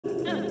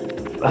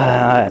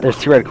There's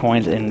 2 red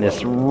coins in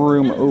this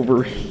room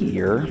over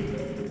here.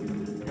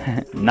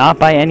 Not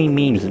by any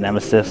means,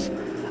 Nemesis.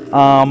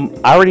 I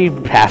already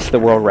passed the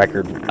world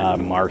record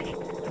mark.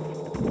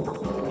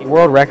 The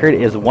world record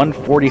is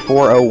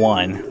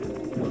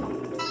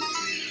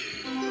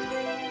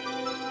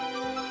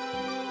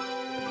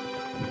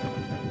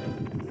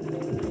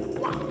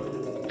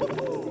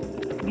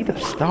Need a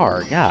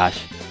star,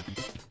 gosh.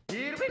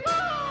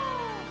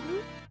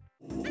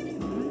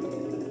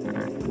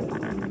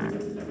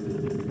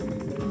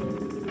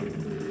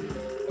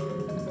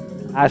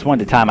 I just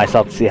wanted to time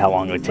myself to see how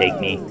long it would take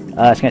me.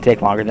 It's going to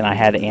take longer than I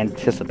had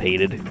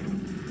anticipated.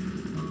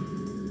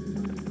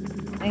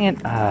 And,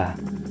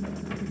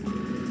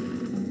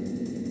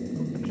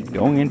 keep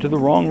going into the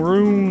wrong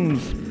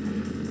rooms.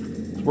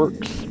 This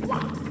works.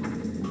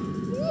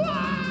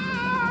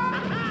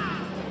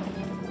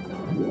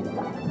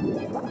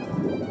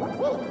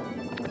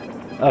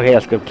 Okay,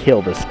 let's go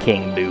kill this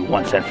King Boo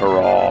once and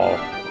for all.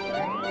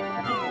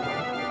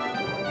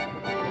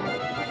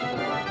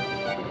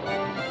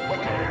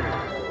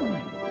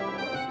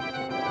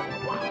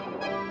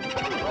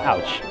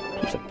 Ouch.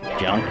 Piece of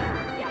junk.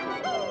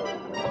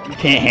 You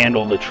can't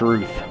handle the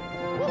truth.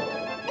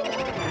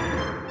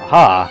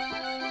 Aha!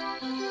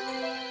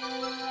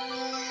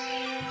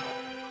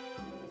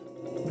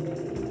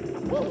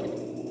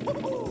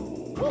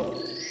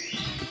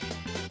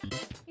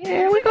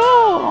 Here we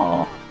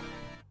go!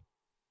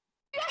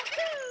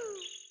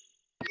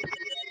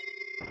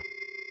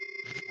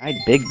 Ride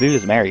Big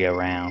Boo's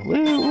merry-go-round.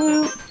 Woo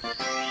woo!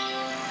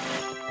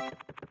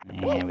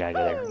 And we gotta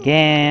go there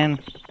again.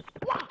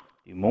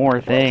 Do more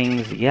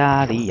things,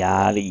 yada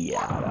yada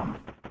yada.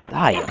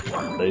 Die,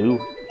 Boo.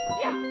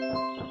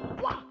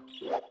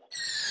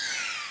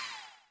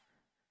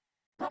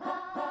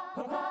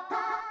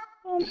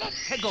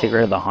 Take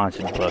rid of the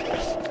haunted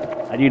books.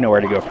 I do know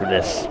where to go for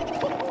this.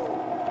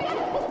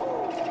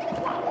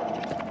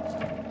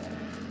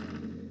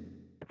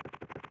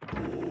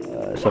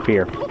 It's up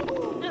here.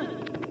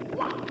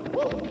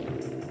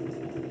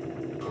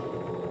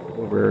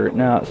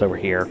 No, it's over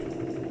here.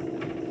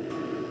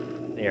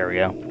 There we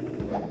go.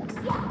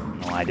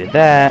 Oh, I did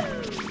that.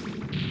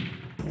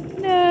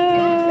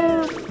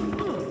 No! I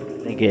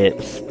think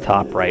it's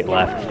top, right,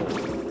 left.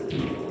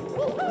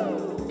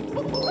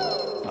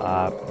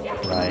 Top,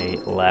 right,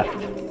 left.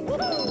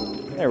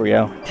 There we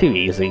go. Too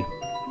easy.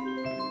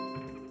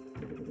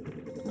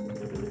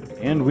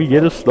 And we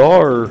get a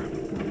star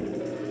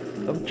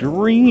of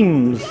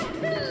dreams.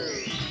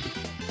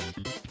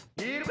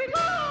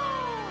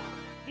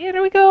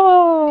 Here we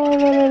go! La,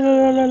 la,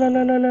 la, la, la,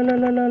 la, la,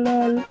 la,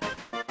 la, la.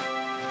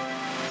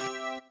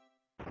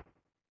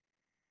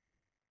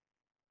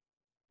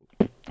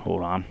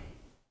 Hold on.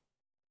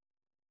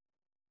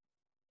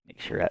 Make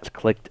sure that's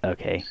clicked.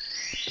 Okay.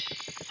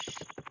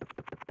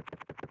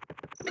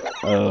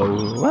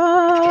 Oh,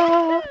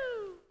 ah.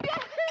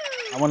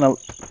 I want to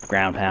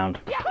ground pound.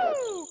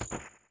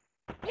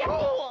 It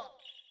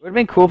would have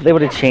been cool if they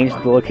would have changed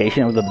the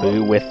location of the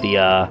Boo with the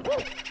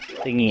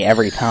thingy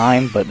every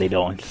time, but they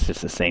don't. It's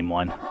just the same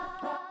one.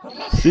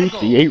 Seek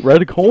the 8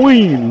 red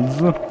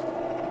coins!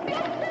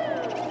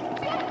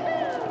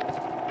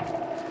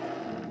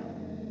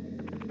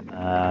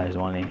 There's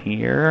one in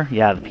here.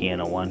 Yeah, the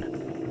piano one.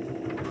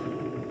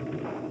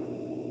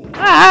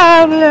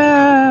 Ah,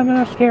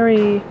 blah,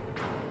 scary!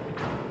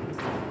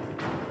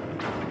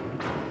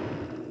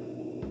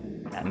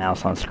 That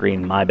mouse on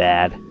screen, my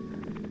bad.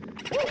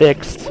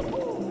 Fixed.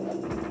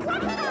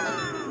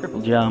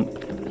 Triple jump.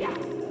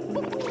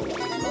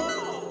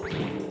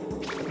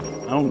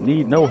 I don't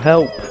need no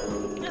help.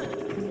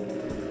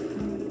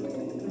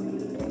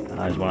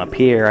 There's one up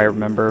here, I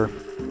remember.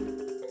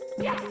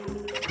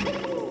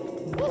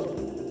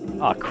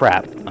 Oh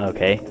crap.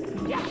 Okay.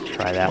 Let's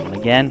try that one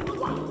again.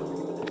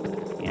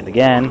 And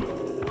again.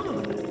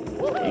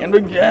 And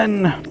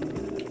again!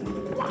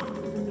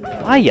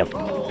 Why, you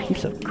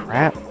piece of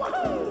crap?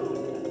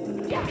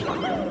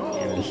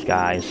 And this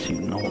guy's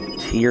shooting all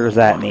tears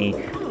at me.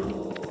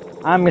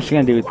 I'm just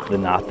gonna do the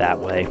not that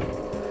way.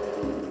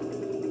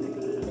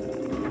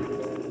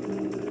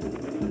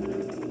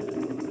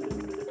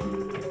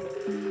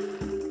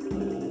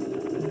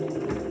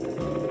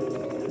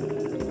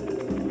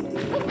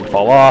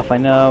 Fall off, I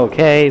know,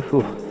 okay.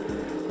 Whew.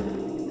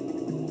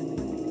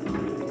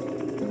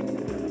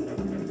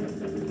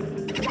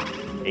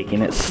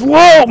 Taking it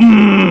slow!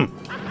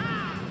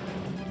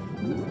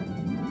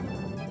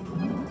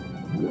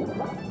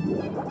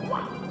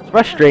 It's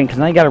frustrating because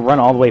now you gotta run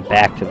all the way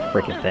back to the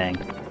frickin' thing.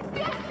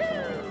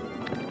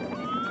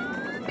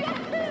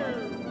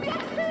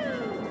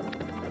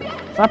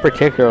 It's not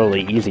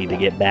particularly easy to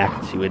get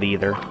back to it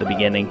either, the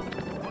beginning.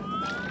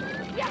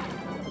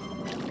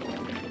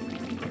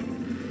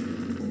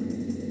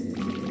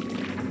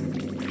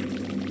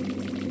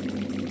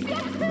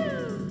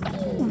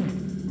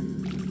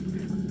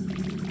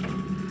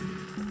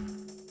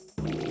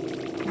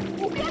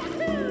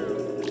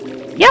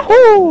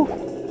 Yahoo!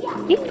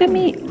 Eat the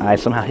meat! I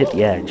somehow hit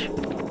the edge.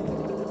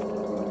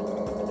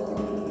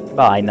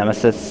 Bye,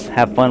 Nemesis.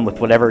 Have fun with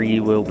whatever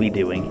you will be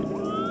doing.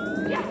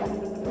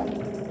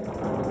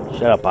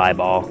 Shut up,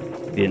 eyeball.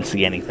 You didn't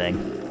see anything.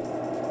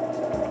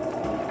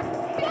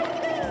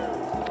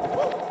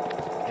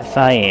 Yes,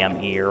 I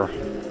am, ear.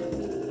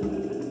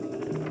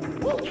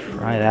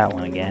 Try that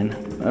one again.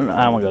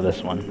 I want to go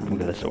this one. I'm going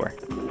to go this door.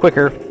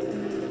 Quicker.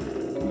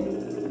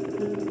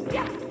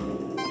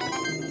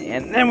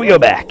 And then we go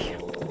back.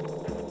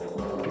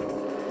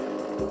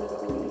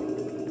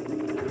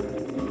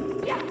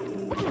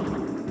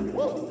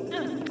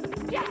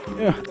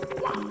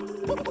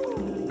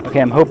 Okay,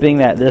 I'm hoping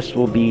that this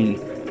will be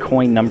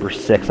coin number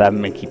 6. I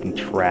haven't been keeping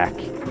track.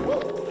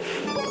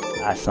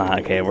 That's not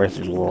okay. Where's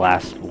the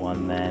last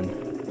one then?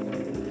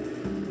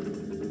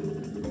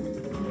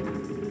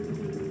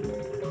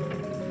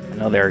 I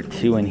know there are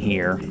 2 in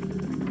here.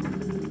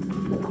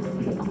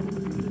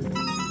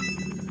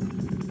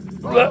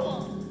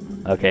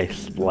 Okay,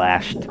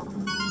 splashed.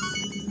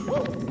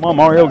 Come on,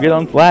 Mario, get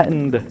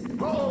unflattened.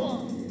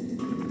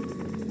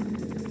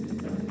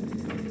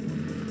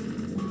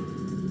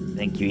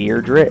 Thank you,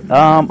 Eardrit.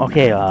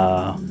 Okay,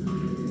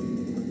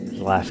 here's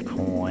the last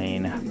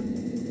coin.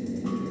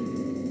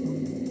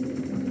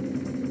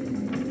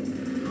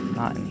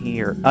 Not in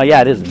here. Oh,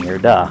 yeah, it is in here,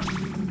 duh.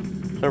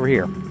 It's over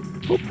here.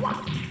 Oop.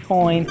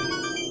 Coin.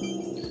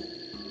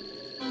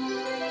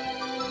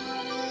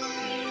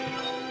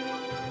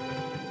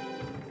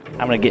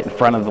 I'm gonna get in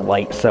front of the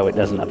light so it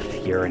doesn't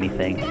obscure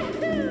anything.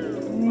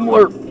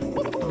 Blurp.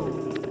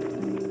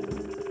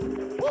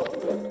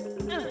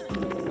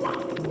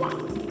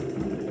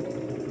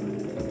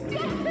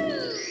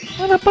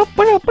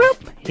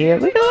 Here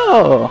we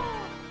go!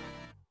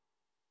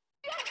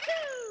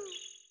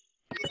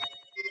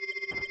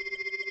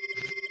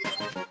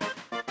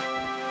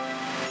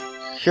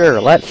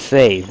 Sure, let's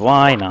save.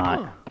 Why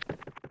not?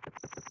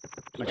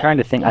 I'm trying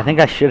to think. I think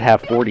I should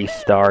have 40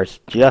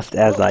 stars just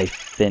as I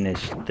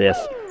finish this,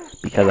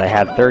 because I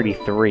had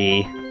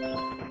 33,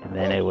 and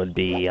then it would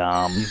be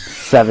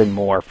 7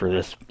 more for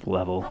this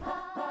level.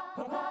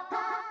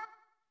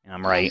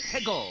 I'm right.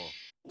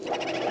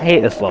 I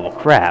hate this level.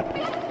 Crap.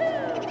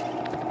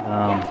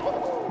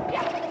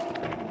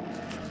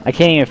 I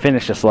can't even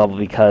finish this level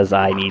because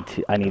I need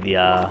the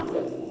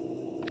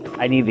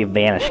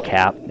vanish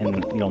cap,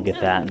 and you don't get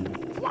that.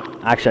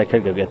 Actually, I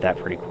could go get that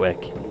pretty quick.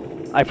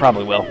 I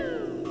probably will.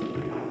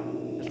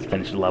 Just to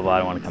finish the level, I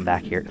don't want to come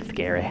back here. It's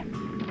scary.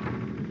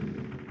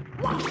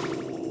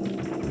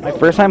 My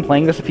first time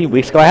playing this a few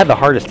weeks ago, I had the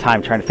hardest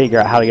time trying to figure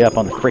out how to get up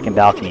on the freaking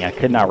balcony. I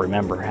could not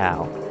remember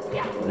how.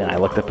 Then I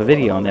looked up a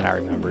video, and then I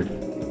remembered.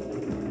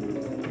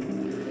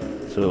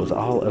 So it was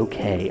all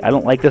okay. I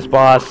don't like this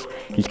boss.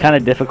 He's kind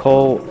of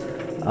difficult,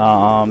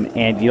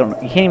 and you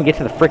can't even get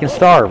to the freaking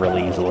star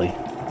really easily.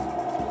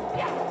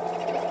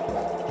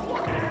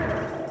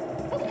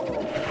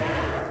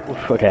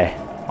 Oof, okay,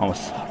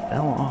 almost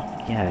fell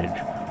off the edge,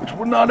 which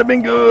would not have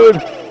been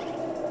good.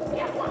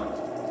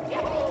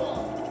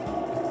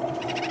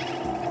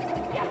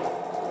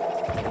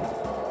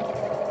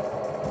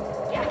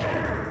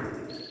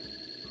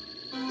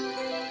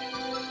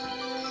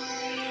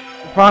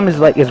 The problem is,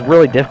 like, it's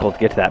really difficult to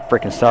get to that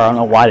freaking star. I don't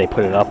know why they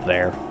put it up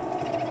there.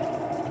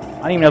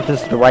 I don't even know if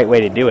this is the right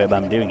way to do it,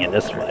 but I'm doing it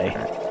this way.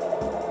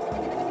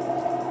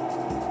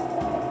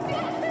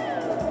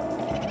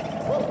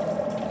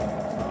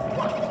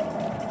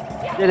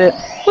 Did it.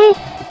 Woo!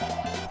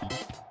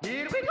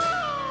 Here we go!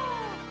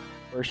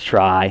 First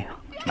try.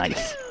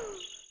 Nice.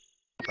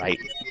 Right.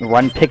 The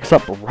run picks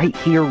up right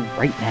here,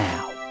 right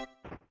now.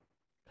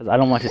 Because I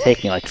don't want it to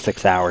take me like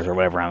 6 hours or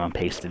whatever I'm on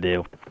pace to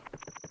do.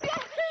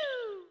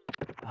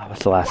 Oh,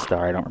 what's the last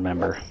star? I don't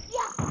remember.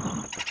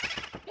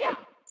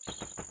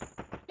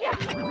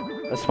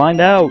 Let's find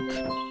out.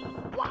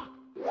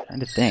 I'm trying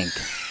to think.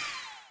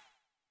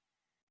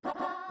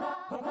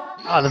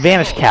 Oh, the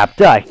vanish cap.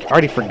 Duh, I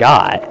already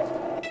forgot.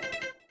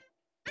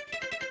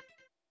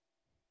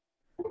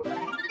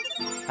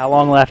 How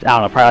long left? I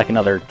don't know, probably like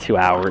another 2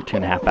 hours,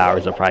 2.5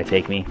 hours it'll probably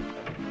take me.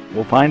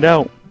 We'll find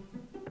out.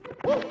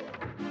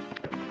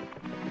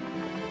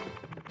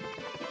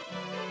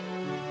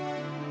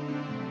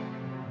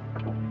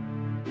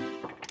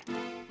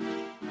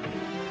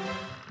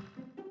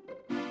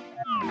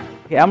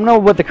 Okay, I don't know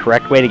what the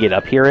correct way to get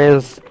up here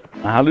is.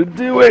 How to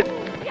do it!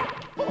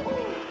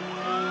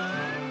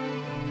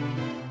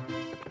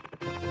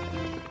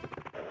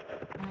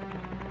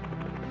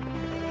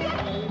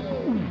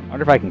 I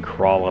wonder if I can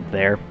crawl up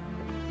there.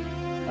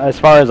 As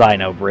far as I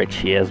know, Brit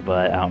she is,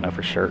 but I don't know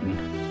for certain.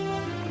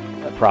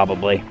 But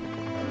probably.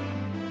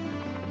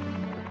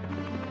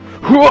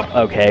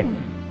 Okay.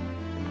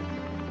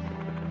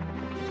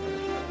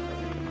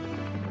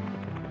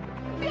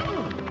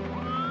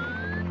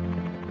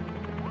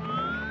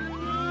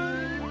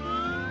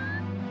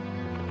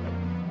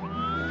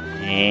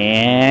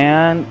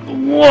 And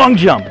long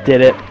jump,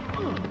 did it.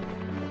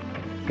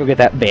 Go get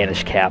that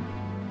vanish cap.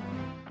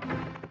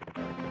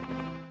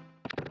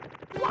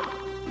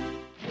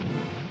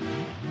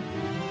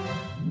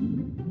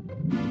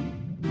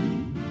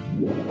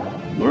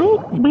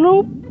 Bloop,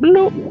 bloop,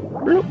 bloop,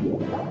 bloop.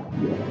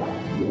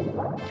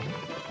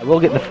 I will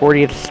get the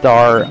 40th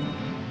star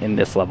in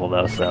this level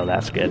though, so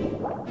that's good.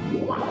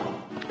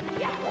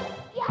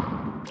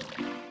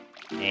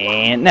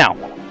 And now.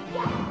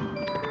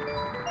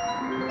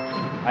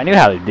 I knew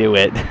how to do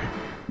it.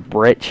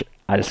 Britch.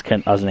 I just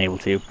wasn't able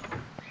to.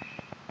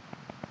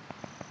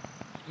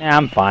 Yeah,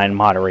 I'm fine.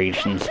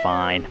 Moderation's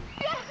fine.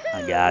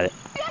 I got it.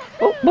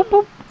 Boop, boop,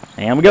 boop.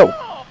 And we go.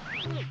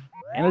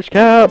 Vanish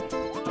cap.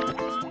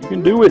 You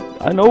can do it.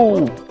 I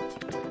know.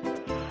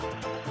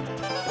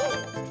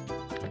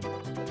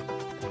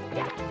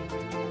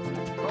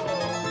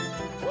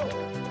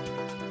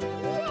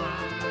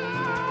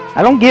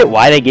 I don't get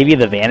why they give you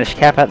the Vanish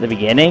cap at the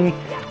beginning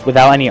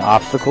without any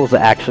obstacles that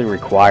actually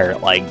require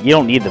it. Like, you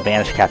don't need the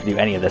Vanish cap to do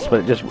any of this,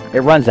 but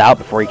it runs out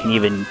before you can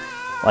even,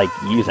 like,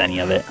 use any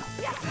of it.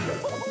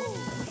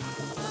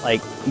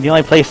 Like, the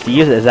only place to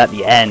use it is at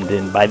the end,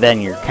 and by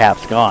then your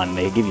cap's gone.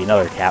 They give you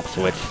another cap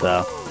switch,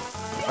 so...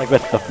 Like,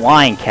 with the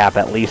flying cap,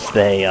 at least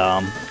they, you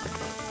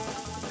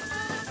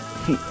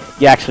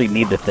actually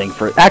need the thing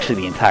for, actually,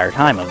 the entire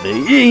time of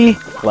the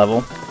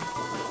level.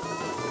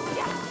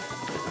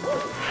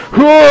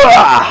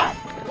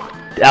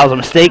 That was a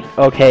mistake.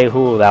 Okay,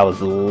 that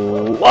was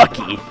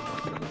lucky.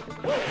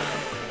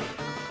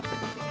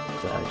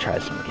 Let's try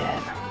this one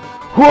again.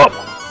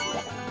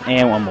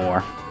 And one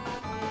more.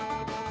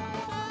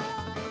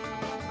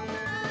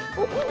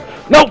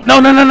 No, no,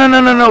 no, no, no,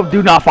 no, no, no.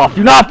 Do not fall.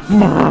 Do not.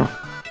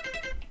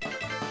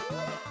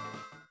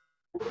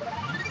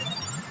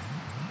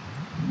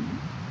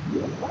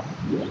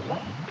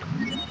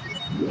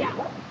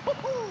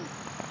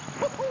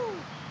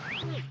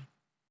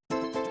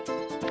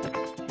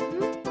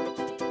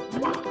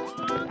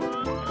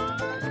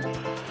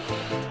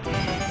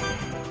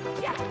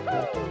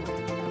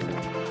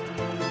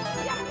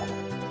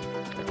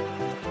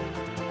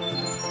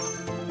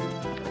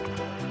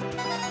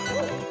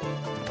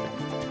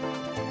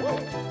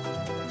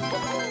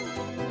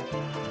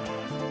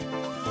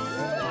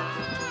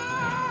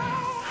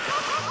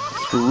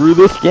 Screw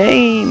this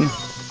game!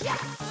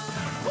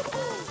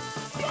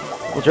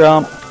 We'll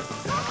jump.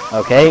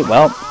 Okay,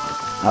 well,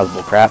 that was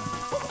bullcrap.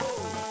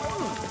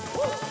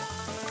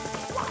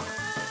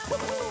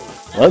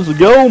 Let's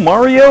go,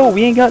 Mario!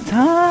 We ain't got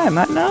time!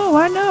 I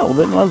know!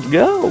 Then let's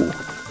go!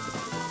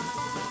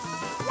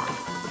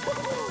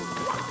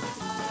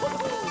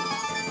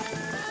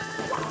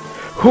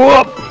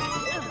 Whoop!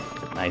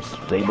 Nice,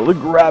 was able to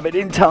grab it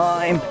in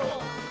time.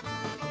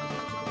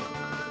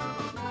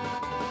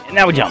 And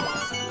now we jump.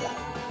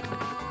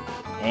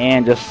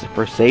 And just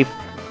for safe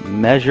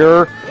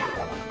measure,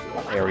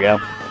 there we go.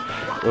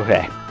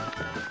 Okay.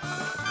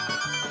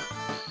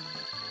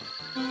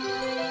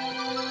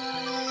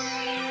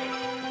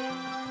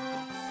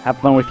 Have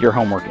fun with your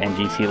homework,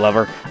 NGC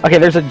lover. Okay,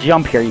 there's a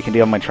jump here you can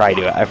do. I'm gonna try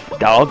to do it.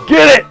 I'll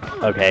get it!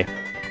 Okay.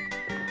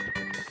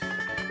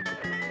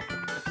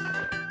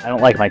 I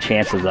don't like my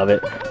chances of it,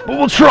 but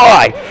we'll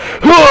try!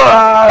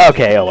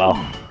 Okay, oh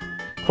well.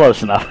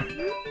 Close enough.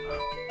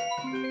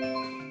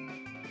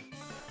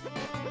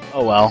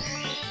 Oh well.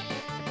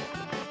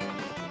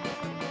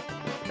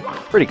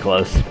 Pretty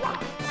close.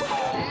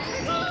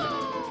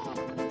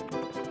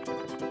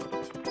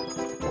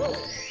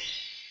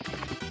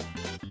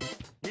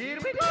 Here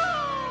we go!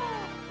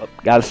 Oh,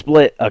 gotta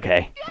split.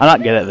 Okay. I'm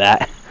not good at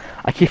that.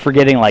 I keep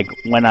forgetting, like,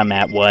 when I'm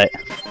at what.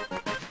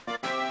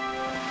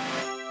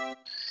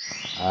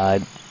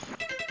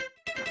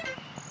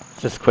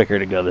 It's just quicker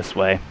to go this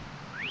way.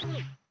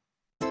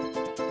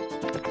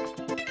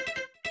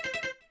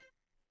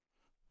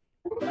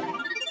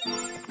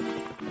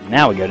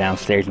 Now we go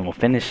downstairs and we'll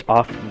finish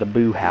off the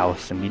Boo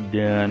house and be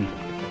done.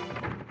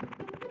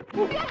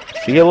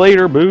 See you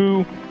later,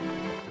 Boo!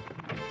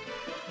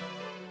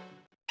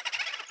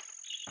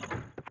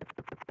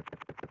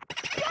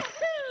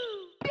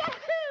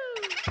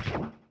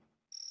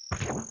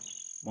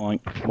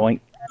 Boink,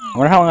 boink. I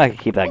wonder how long I can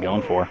keep that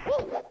going for.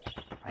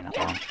 Probably not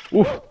long.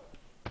 Oof!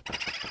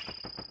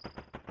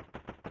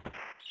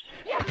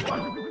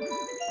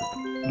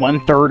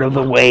 1/3 of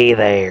the way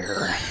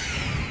there.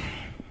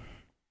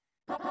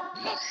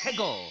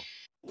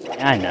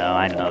 I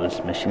know, this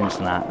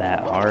mission's not that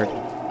hard.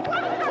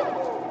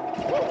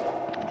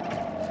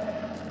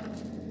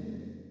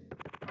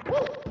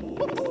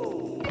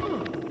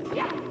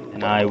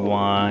 And I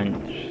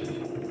want...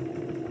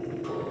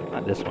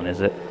 Not this one,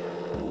 is it?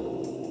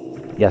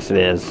 Yes, it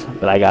is,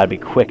 but I gotta be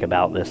quick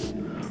about this.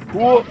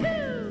 Whoa.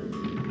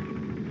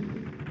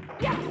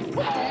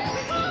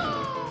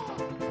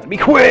 Gotta be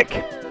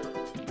quick!